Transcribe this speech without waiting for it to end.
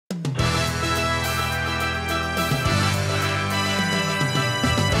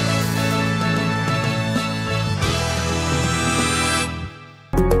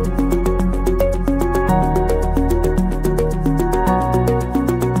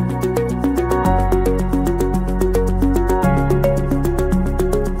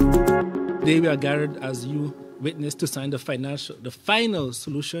are gathered as you witness to sign the final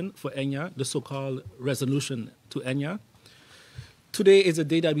solution for Enya, the so-called resolution to Enya. Today is a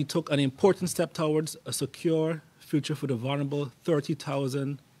day that we took an important step towards a secure future for the vulnerable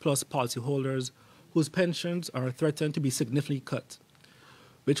 30,000 plus policyholders whose pensions are threatened to be significantly cut,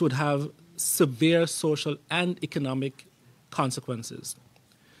 which would have severe social and economic consequences.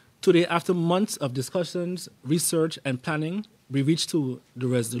 Today, after months of discussions, research, and planning, we reached to the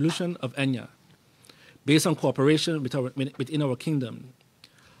resolution of Enya, based on cooperation within our kingdom.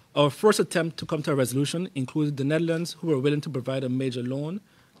 Our first attempt to come to a resolution included the Netherlands, who were willing to provide a major loan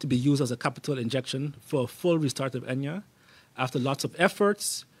to be used as a capital injection for a full restart of Enya. After lots of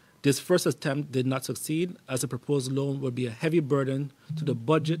efforts, this first attempt did not succeed, as the proposed loan would be a heavy burden to the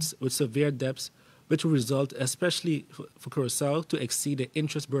budgets with severe debts, which will result, especially for Curaçao, to exceed the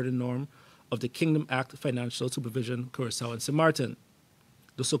interest burden norm of the Kingdom Act Financial Supervision, Curaçao and St. Martin,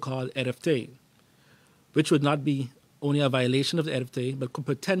 the so-called EDFT, which would not be only a violation of the EDFT, but could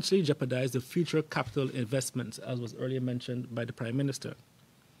potentially jeopardize the future capital investments, as was earlier mentioned by the Prime Minister.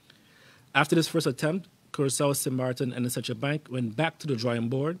 After this first attempt, Curaçao, St. Martin, and the Central Bank went back to the drawing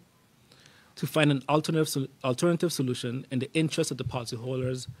board to find an alternative solution in the interest of the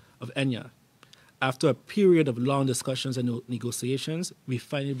policyholders of Enya. After a period of long discussions and negotiations, we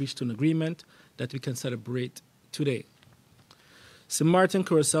finally reached an agreement that we can celebrate today. St. Martin,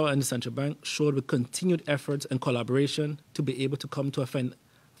 Curaçao, and the Central Bank showed with continued efforts and collaboration to be able to come to a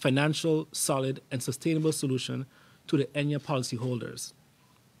financial, solid, and sustainable solution to the Enya policyholders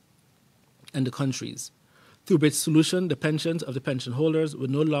and the countries, through which solution the pensions of the pension holders would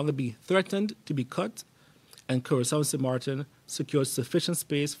no longer be threatened to be cut, and Curaçao and St. Martin secured sufficient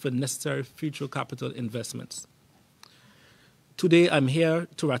space for necessary future capital investments. Today, I'm here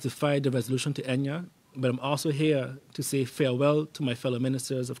to ratify the resolution to Enya, but I'm also here to say farewell to my fellow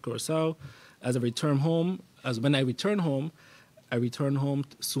ministers of Curaçao as I return home. When I return home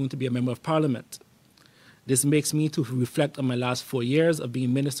soon to be a member of Parliament. This makes me to reflect on my last 4 years of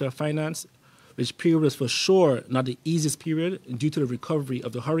being Minister of Finance, which period was for sure not the easiest period due to the recovery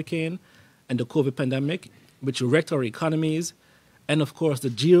of the hurricane and the COVID pandemic, which wrecked our economies, and of course the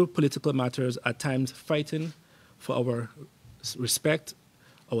geopolitical matters at times fighting for our respect,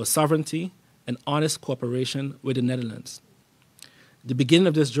 our sovereignty, and honest cooperation with the Netherlands. The beginning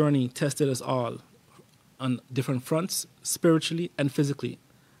of this journey tested us all on different fronts, spiritually and physically.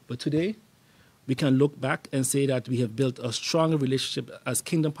 But today, we can look back and say that we have built a stronger relationship as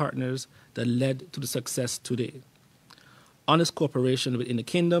kingdom partners that led to the success today. Honest cooperation within the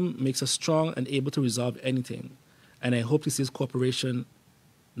kingdom makes us strong and able to resolve anything. And I hope to see this cooperation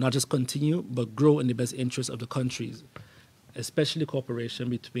not just continue, but grow in the best interest of the countries, especially cooperation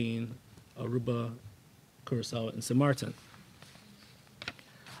between Aruba, Curaçao, and St. Martin.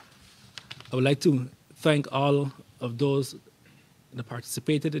 I would like to thank all of those that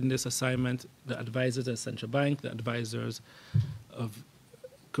participated in this assignment, the advisors at Central Bank, the advisors of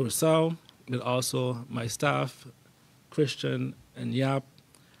Curaçao, but also my staff, Christian and Yap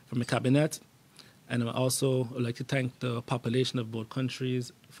from the cabinet. And I also would like to thank the population of both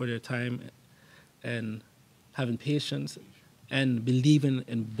countries for their time and having patience and believing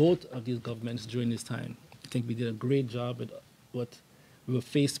in both of these governments during this time. I think we did a great job with what we were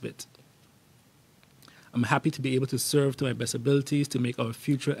faced with. I'm happy to be able to serve to my best abilities to make our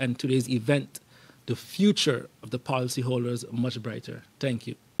future and today's event, the future of the policyholders, much brighter. Thank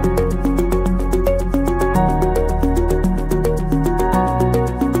you.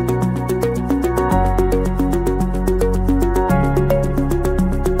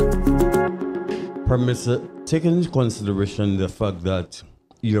 Prime Minister, taking into consideration the fact that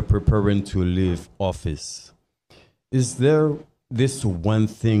you're preparing to leave office, is there this one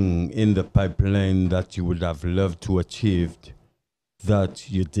thing in the pipeline that you would have loved to achieve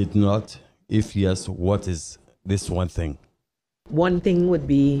that you did not? If yes, what is this one thing? One thing would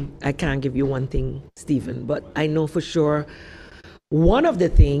be, I can't give you one thing, Stephen, but I know for sure one of the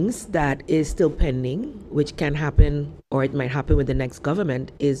things that is still pending, which can happen, or it might happen with the next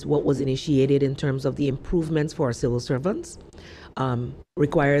government, is what was initiated in terms of the improvements for our civil servants.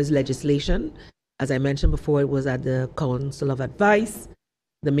 Requires legislation. As I mentioned before, it was at the Council of Advice,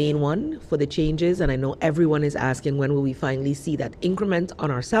 the main one for the changes. And I know everyone is asking, when will we finally see that increment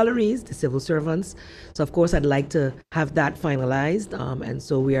on our salaries, the civil servants? So of course, I'd like to have that finalized. And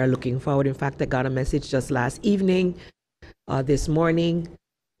so we are looking forward. In fact, I got a message just last evening, this morning,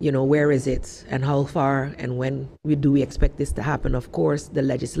 where is it and how far and when do we expect this to happen? Of course, the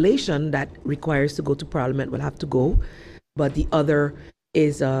legislation that requires to go to Parliament will have to go. But the other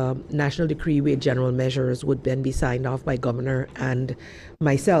is national decree where general measures would then be signed off by Governor and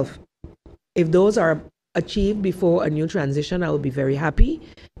myself. If those are achieved before a new transition, I will be very happy.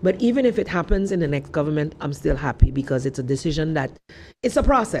 But even if it happens in the next government, I'm still happy because it's a decision that it's a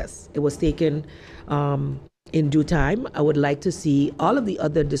process. It was taken in due time. I would like to see all of the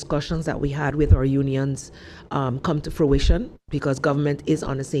other discussions that we had with our unions come to fruition because government is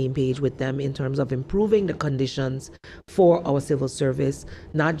on the same page with them in terms of improving the conditions for our civil service,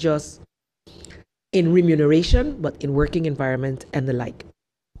 not just in remuneration, but in working environment and the like.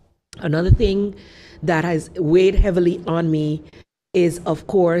 Another thing that has weighed heavily on me is, of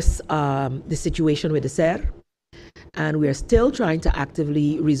course, the situation with the SER. And we are still trying to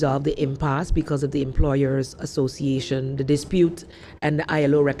actively resolve the impasse because of the Employers Association, the dispute, and the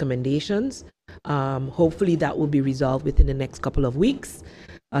ILO recommendations. Hopefully that will be resolved within the next couple of weeks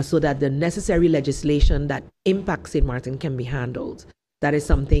so that the necessary legislation that impacts St. Martin can be handled. That is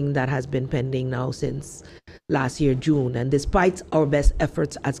something that has been pending now since last year, June. And despite our best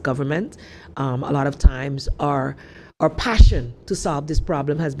efforts as government, a lot of times our passion to solve this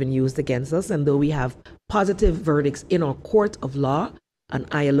problem has been used against us. And though we have positive verdicts in our court of law, an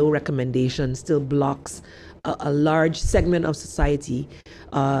ILO recommendation still blocks a large segment of society,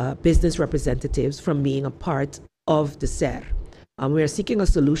 business representatives, from being a part of the SER. We are seeking a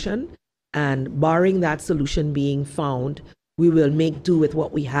solution, and barring that solution being found, we will make do with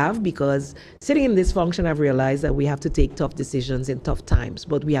what we have, because sitting in this function, I've realized that we have to take tough decisions in tough times,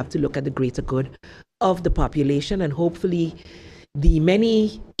 but we have to look at the greater good of the population, and hopefully the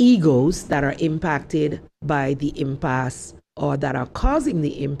many egos that are impacted by the impasse or that are causing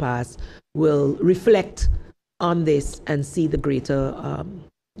the impasse will reflect on this and see the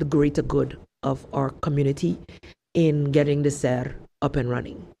greater good of our community in getting the SER up and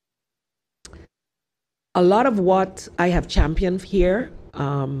running. A lot of what I have championed here,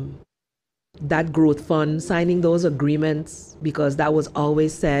 that growth fund, signing those agreements, because that was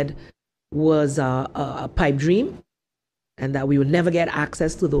always said was a pipe dream and that we would never get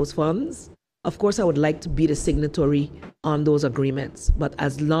access to those funds. Of course, I would like to be the signatory on those agreements, but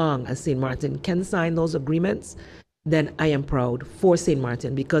as long as St. Martin can sign those agreements, then I am proud for St.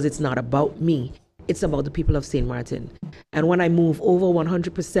 Martin, because it's not about me. It's about the people of St. Martin. And when I move over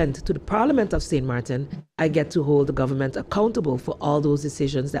 100% to the Parliament of St. Martin, I get to hold the government accountable for all those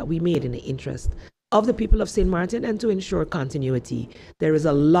decisions that we made in the interest of the people of St. Martin and to ensure continuity. There is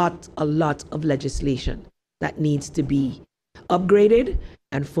a lot of legislation that needs to be upgraded.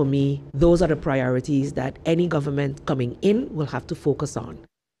 And for me, those are the priorities that any government coming in will have to focus on,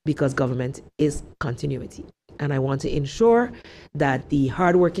 because government is continuity. And I want to ensure that the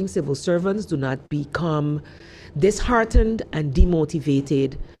hardworking civil servants do not become disheartened and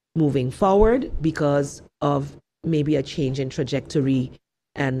demotivated moving forward because of maybe a change in trajectory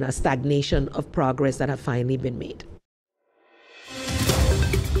and a stagnation of progress that have finally been made.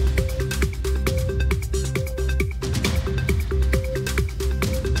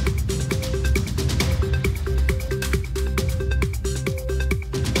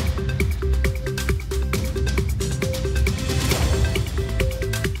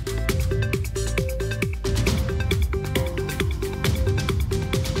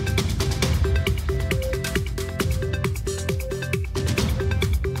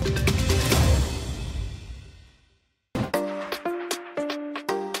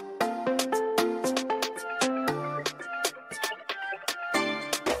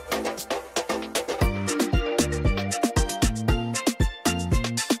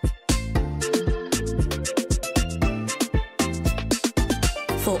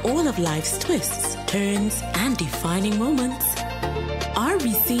 For all of life's twists, turns, and defining moments,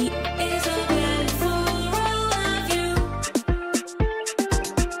 RBC is open for all of you.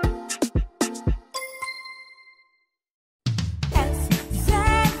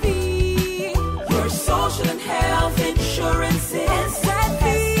 SXM, your social and health insurance is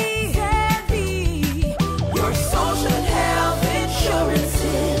SXM, your social and health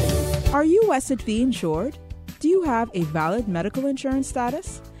insurances. Are you SXV insured? Do you have a valid medical insurance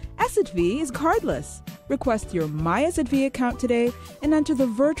status? SXV is cardless. Request your My SXV account today and enter the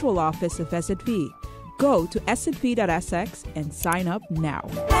virtual office of SXV. Go to sxv.sx and sign up now.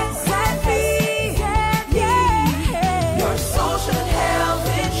 SXV, yeah, your social and health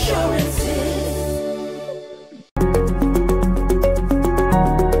insurances.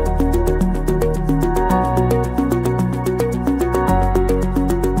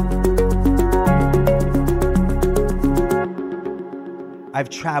 I've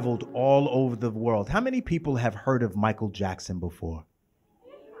traveled all over the world. How many people have heard of Michael Jackson before?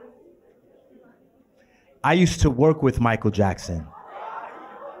 I used to work with Michael Jackson.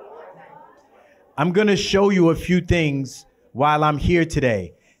 I'm going to show you a few things while I'm here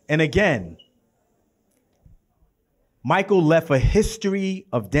today. And again, Michael left a history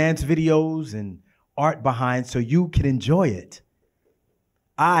of dance videos and art behind so you can enjoy it.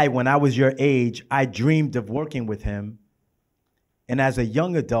 When I was your age, I dreamed of working with him. And as a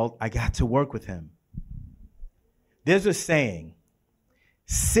young adult, I got to work with him. There's a saying,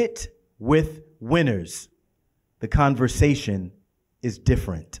 sit with winners. The conversation is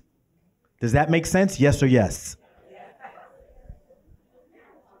different. Does that make sense? Yes or yes?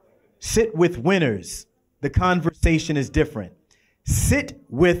 Sit with winners. The conversation is different. Sit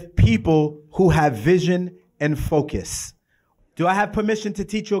with people who have vision and focus. Do I have permission to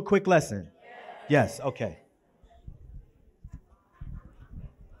teach you a quick lesson? Yes, okay.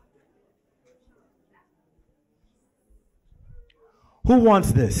 Who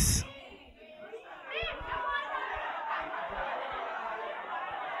wants this?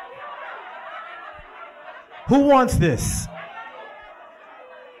 Who wants this?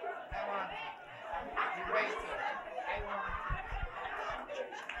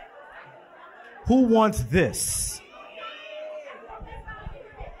 Who wants this?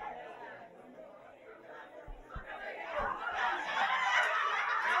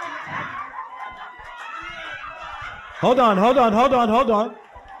 Hold on.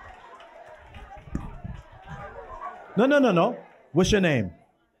 No. What's your name?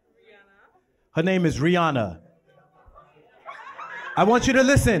 Her name is Rihanna. I want you to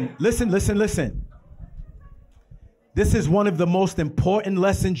listen. Listen. This is one of the most important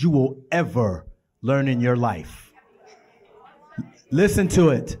lessons you will ever learn in your life. Listen to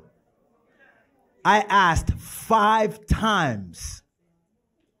it. I asked 5 times,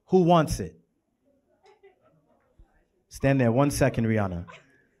 who wants it? Stand there 1 second, Rihanna.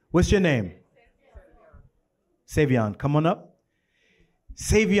 What's your name? Savion, come on up.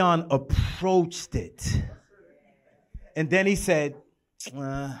 Savion approached it. And then he said,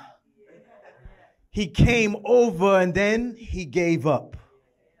 he came over and then he gave up.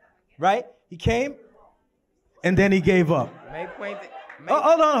 Right? He came and then he gave up.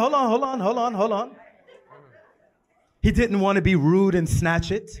 Hold on. He didn't want to be rude and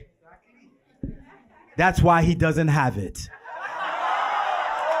snatch it. That's why he doesn't have it.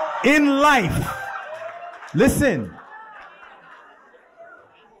 In life, listen,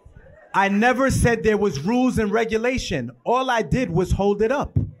 I never said there was rules and regulation. All I did was hold it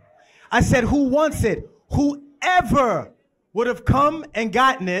up. I said, who wants it? Whoever would have come and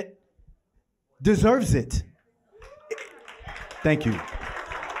gotten it deserves it. Thank you.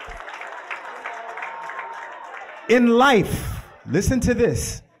 In life, listen to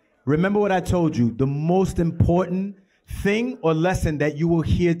this. Remember what I told you, the most important thing or lesson that you will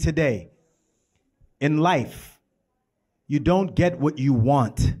hear today. In life, you don't get what you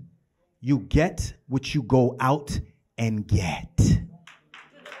want. You get what you go out and get.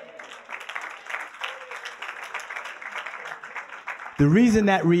 The reason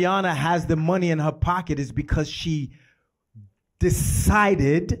that Rihanna has the money in her pocket is because she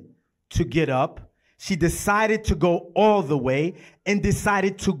decided to get up. She decided to go all the way and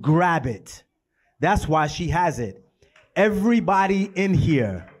decided to grab it. That's why she has it. Everybody in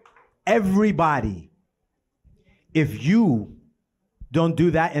here, everybody, if you don't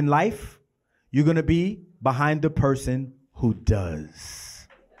do that in life, you're going to be behind the person who does.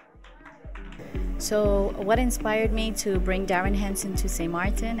 So what inspired me to bring Darren Henson to St.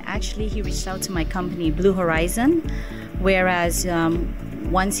 Martin? Actually, he reached out to my company, Blue Horizon, whereas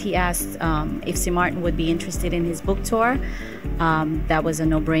once he asked if St. Martin would be interested in his book tour, that was a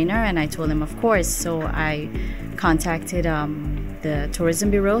no-brainer, and I told him, of course. So I contacted the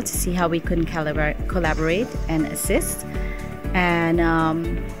Tourism Bureau to see how we could collaborate and assist. And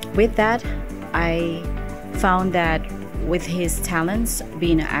with that, I found that with his talents,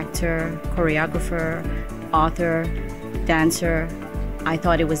 being an actor, choreographer, author, dancer, I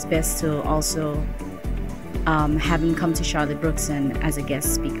thought it was best to also have him come to Charlotte Brookson as a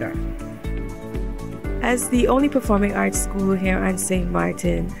guest speaker. As the only performing arts school here on St.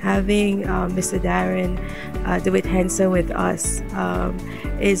 Martin, having Mr. Darren DeWitt Henson with us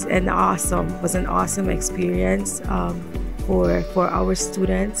was an awesome experience for our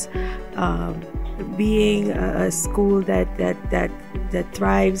students. Being a school that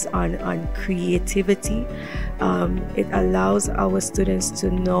thrives on creativity, it allows our students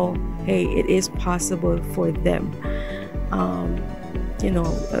to know, hey, it is possible for them.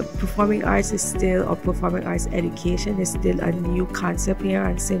 Performing arts is still, or performing arts education is still a new concept here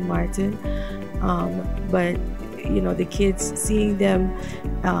on St. Martin. But the kids, seeing them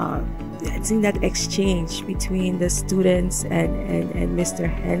I think that exchange between the students and Mr.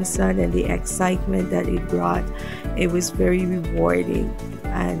 Henson and the excitement that it brought, it was very rewarding.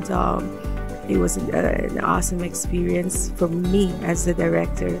 And it was an awesome experience for me as the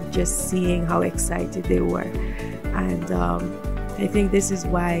director, just seeing how excited they were. And I think this is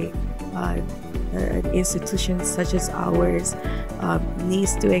why an institution such as ours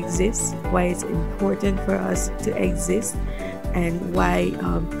needs to exist, why it's important for us to exist, and why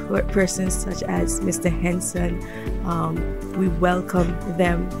persons such as Mr. Henson, we welcome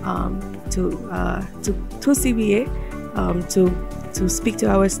them to CBA, to speak to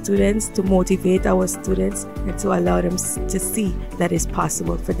our students, to motivate our students, and to allow them to see that it's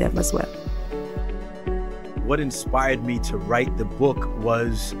possible for them as well. What inspired me to write the book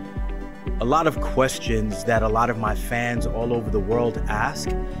was a lot of questions that a lot of my fans all over the world ask,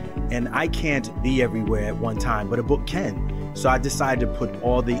 and I can't be everywhere at one time, but a book can. So I decided to put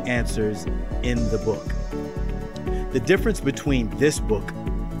all the answers in the book. The difference between this book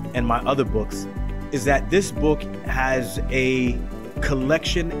and my other books is that this book has a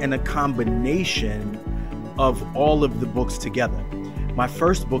collection and a combination of all of the books together. My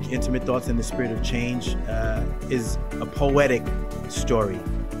first book, Intimate Thoughts in the Spirit of Change, is a poetic story.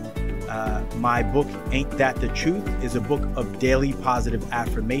 My book, Ain't That the Truth, is a book of daily positive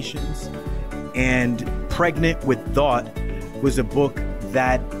affirmations. And Pregnant with Thought was a book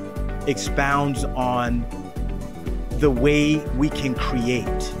that expounds on the way we can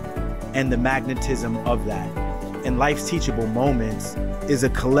create and the magnetism of that. And Life's Teachable Moments is a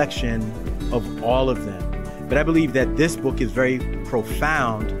collection of all of them. But I believe that this book is very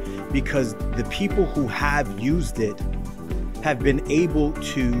profound because the people who have used it have been able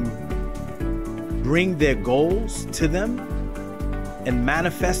to bring their goals to them and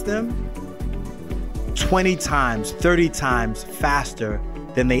manifest them 20 times, 30 times faster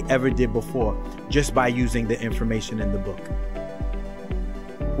than they ever did before, just by using the information in the book.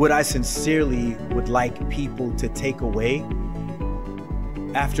 What I sincerely would like people to take away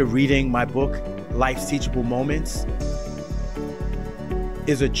after reading my book, Life's Teachable Moments,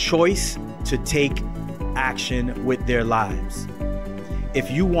 is a choice to take action with their lives. If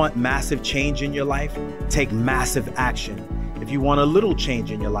you want massive change in your life, take massive action. If you want a little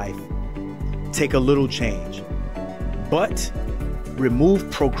change in your life, take a little change. But remove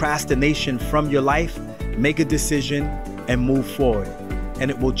procrastination from your life, make a decision, and move forward.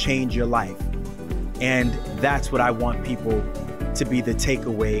 And it will change your life. And that's what I want people to be the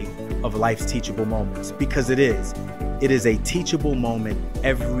takeaway of Life's Teachable Moments, because it is. It is a teachable moment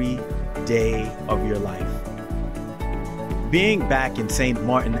every day of your life. Being back in St.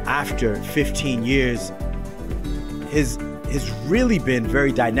 Martin after 15 years has really been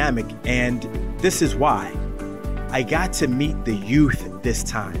very dynamic, and this is why. I got to meet the youth this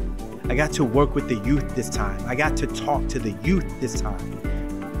time. I got to work with the youth this time. I got to talk to the youth this time.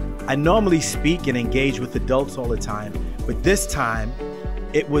 I normally speak and engage with adults all the time, but this time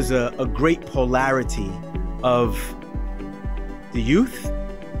it was a great polarity of the youth,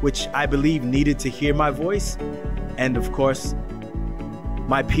 which I believe needed to hear my voice, and of course,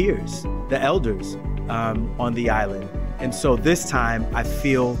 my peers, the elders on the island. And so this time I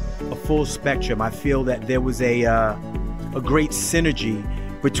feel a full spectrum. I feel that there was a great synergy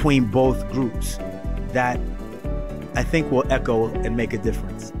between both groups that I think will echo and make a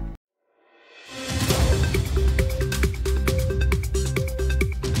difference.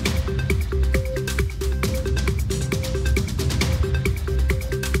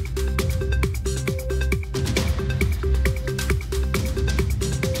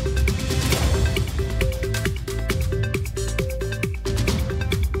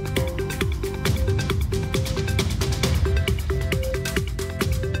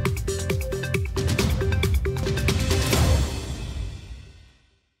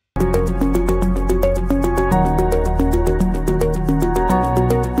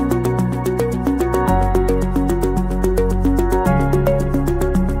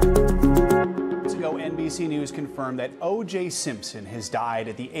 That O.J. Simpson has died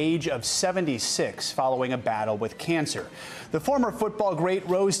at the age of 76 following a battle with cancer. The former football great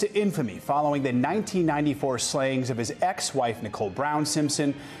rose to infamy following the 1994 slayings of his ex-wife Nicole Brown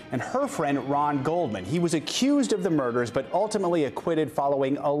Simpson and her friend Ron Goldman. He was accused of the murders but ultimately acquitted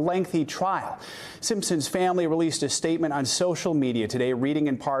following a lengthy trial. Simpson's family released a statement on social media today reading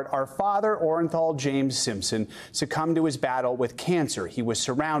in part, "Our father, Orenthal James Simpson, succumbed to his battle with cancer. He was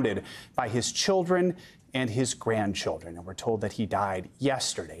surrounded by his children and his grandchildren. And we're told that he died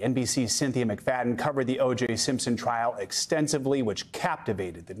yesterday. NBC's Cynthia McFadden covered the O.J. Simpson trial extensively, which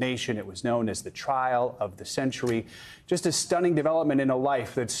captivated the nation. It was known as the trial of the century. Just a stunning development in a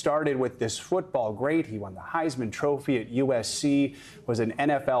life that started with this football great. He won the Heisman Trophy at USC, was an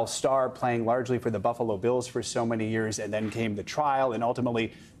NFL star, playing largely for the Buffalo Bills for so many years, and then came the trial and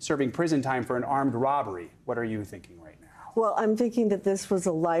ultimately serving prison time for an armed robbery. What are you thinking right now? Well, I'm thinking that this was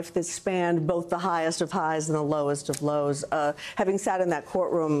a life that spanned both the highest of highs and the lowest of lows. Having sat in that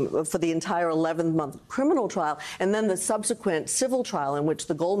courtroom for the entire 11-month criminal trial and then the subsequent civil trial in which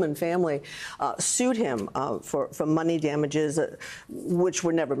the Goldman family sued him for money damages, which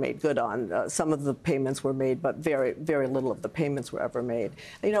were never made good on. Some of the payments were made, but very, very little of the payments were ever made.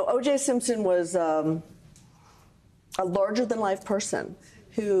 You know, O.J. Simpson was a larger-than-life person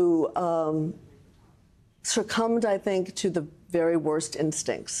who succumbed, I think, to the very worst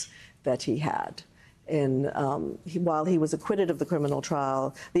instincts that he had. And while he was acquitted of the criminal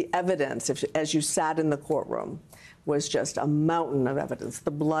trial, the evidence, as you sat in the courtroom, was just a mountain of evidence,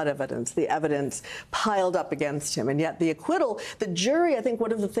 the blood evidence, the evidence piled up against him. And yet the acquittal, the jury, I think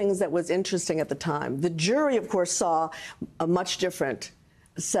one of the things that was interesting at the time, the jury, of course, saw a much different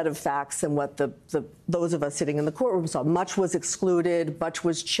set of facts than what those of us sitting in the courtroom saw. Much was excluded, much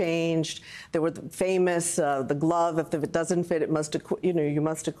was changed. There were the famous, the glove, if it doesn't fit, it must acquit, you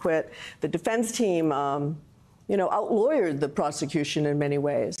must acquit. The defense team, out-lawyered the prosecution in many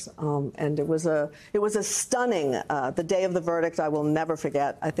ways. And it was a stunning, the day of the verdict, I will never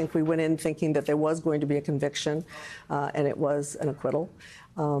forget. I think we went in thinking that there was going to be a conviction, and it was an acquittal.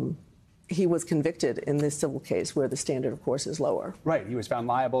 He was convicted in this civil case where the standard, of course, is lower. Right. He was found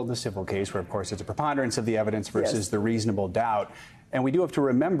liable in the civil case where, of course, it's a preponderance of the evidence versus the reasonable doubt. And we do have to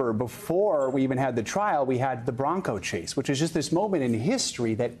remember, before we even had the trial, we had the Bronco chase, which is just this moment in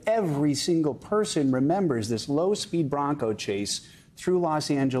history that every single person remembers, this low-speed Bronco chase through Los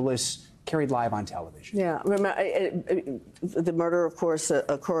Angeles, carried live on television. Yeah, remember, the murder, of course,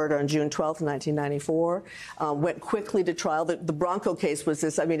 occurred on June 12th, 1994, went quickly to trial. The Bronco case was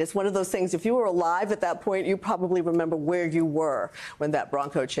this, I mean, it's one of those things, if you were alive at that point, you probably remember where you were when that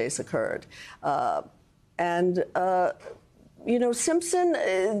Bronco chase occurred. Simpson,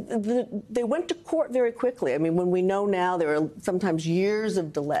 they went to court very quickly. I mean, when we know now, there are sometimes years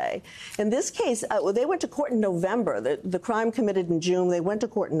of delay. In this case, they went to court in November. The crime committed in June. They went to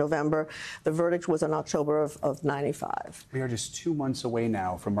court in November. The verdict was in October of 95. We are just 2 months away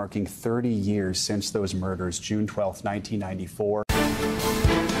now from marking 30 years since those murders, June 12th, 1994.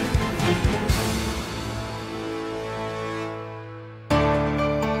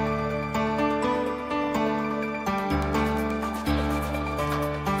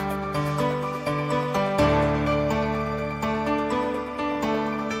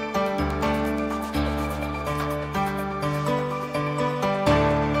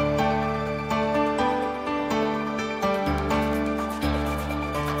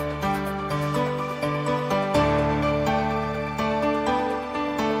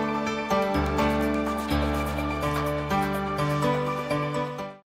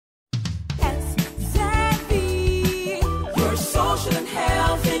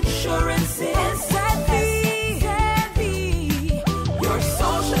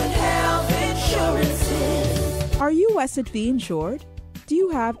 Are you SXM insured? Do you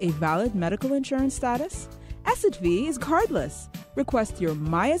have a valid medical insurance status? SXM is cardless. Request your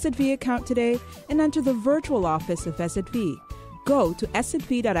My SXM account today and enter the virtual office of SXM. Go to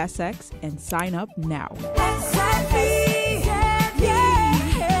sxv.sx and sign up now. SXM,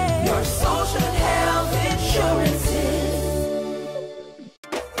 yeah. Your social and health insurances.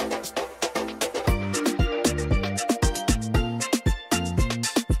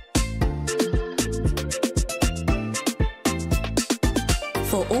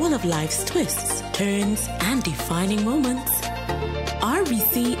 For all of life's twists, turns, and defining moments,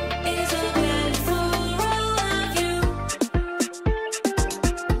 RBC is open for all of you.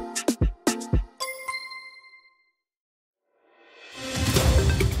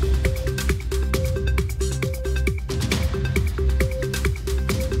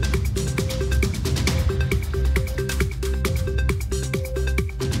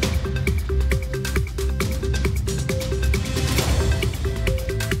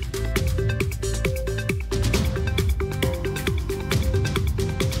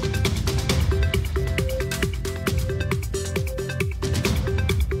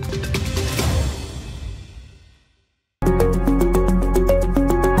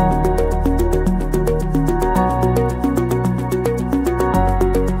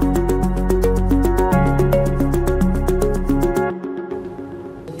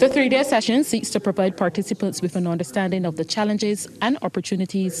 session seeks to provide participants with an understanding of the challenges and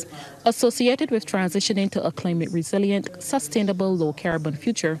opportunities associated with transitioning to a climate-resilient, sustainable, low-carbon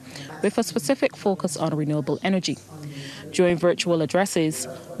future with a specific focus on renewable energy. During virtual addresses,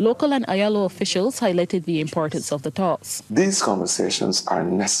 local and ILO officials highlighted the importance of the talks. These conversations are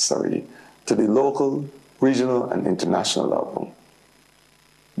necessary to the local, regional, and international level.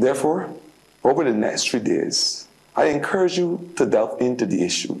 Therefore, over the next 3 days, I encourage you to delve into the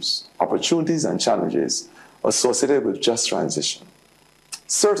issues, opportunities, and challenges associated with just transition.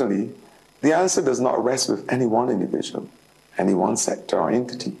 Certainly, the answer does not rest with any one individual, any one sector or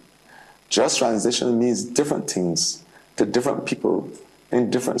entity. Just transition means different things to different people in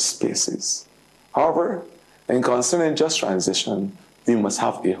different spaces. However, in concerning just transition, we must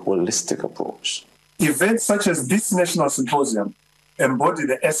have a holistic approach. Events such as this national symposium embody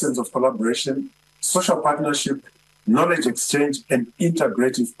the essence of collaboration, social partnership, knowledge exchange, and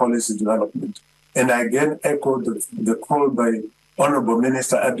integrative policy development. And I again echo the call by Honorable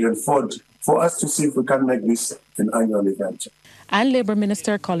Minister Adrian Ford for us to see if we can make this an annual event. And Labour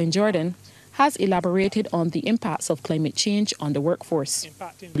Minister Colin Jordan has elaborated on the impacts of climate change on the workforce.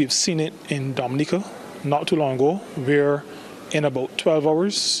 We've seen it in Dominica not too long ago, where in about 12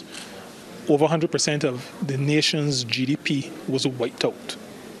 hours, over 100% of the nation's GDP was wiped out.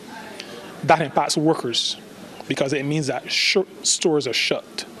 That impacts workers because it means that stores are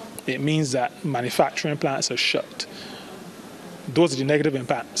shut. It means that manufacturing plants are shut. Those are the negative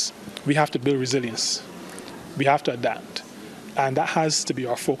impacts. We have to build resilience. We have to adapt. And that has to be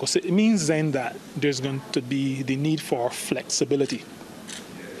our focus. It means then that there's going to be the need for flexibility.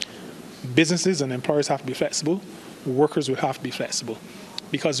 Businesses and employers have to be flexible. Workers will have to be flexible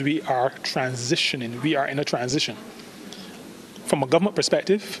because we are transitioning. We are in a transition. From a government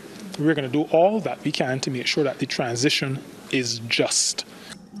perspective, we're going to do all that we can to make sure that the transition is just.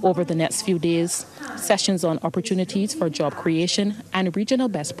 Over the next few days, sessions on opportunities for job creation and regional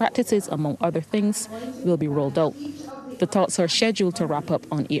best practices, among other things, will be rolled out. The talks are scheduled to wrap up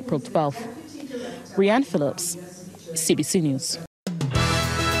on April 12th. Rianne Phillips, CBC News.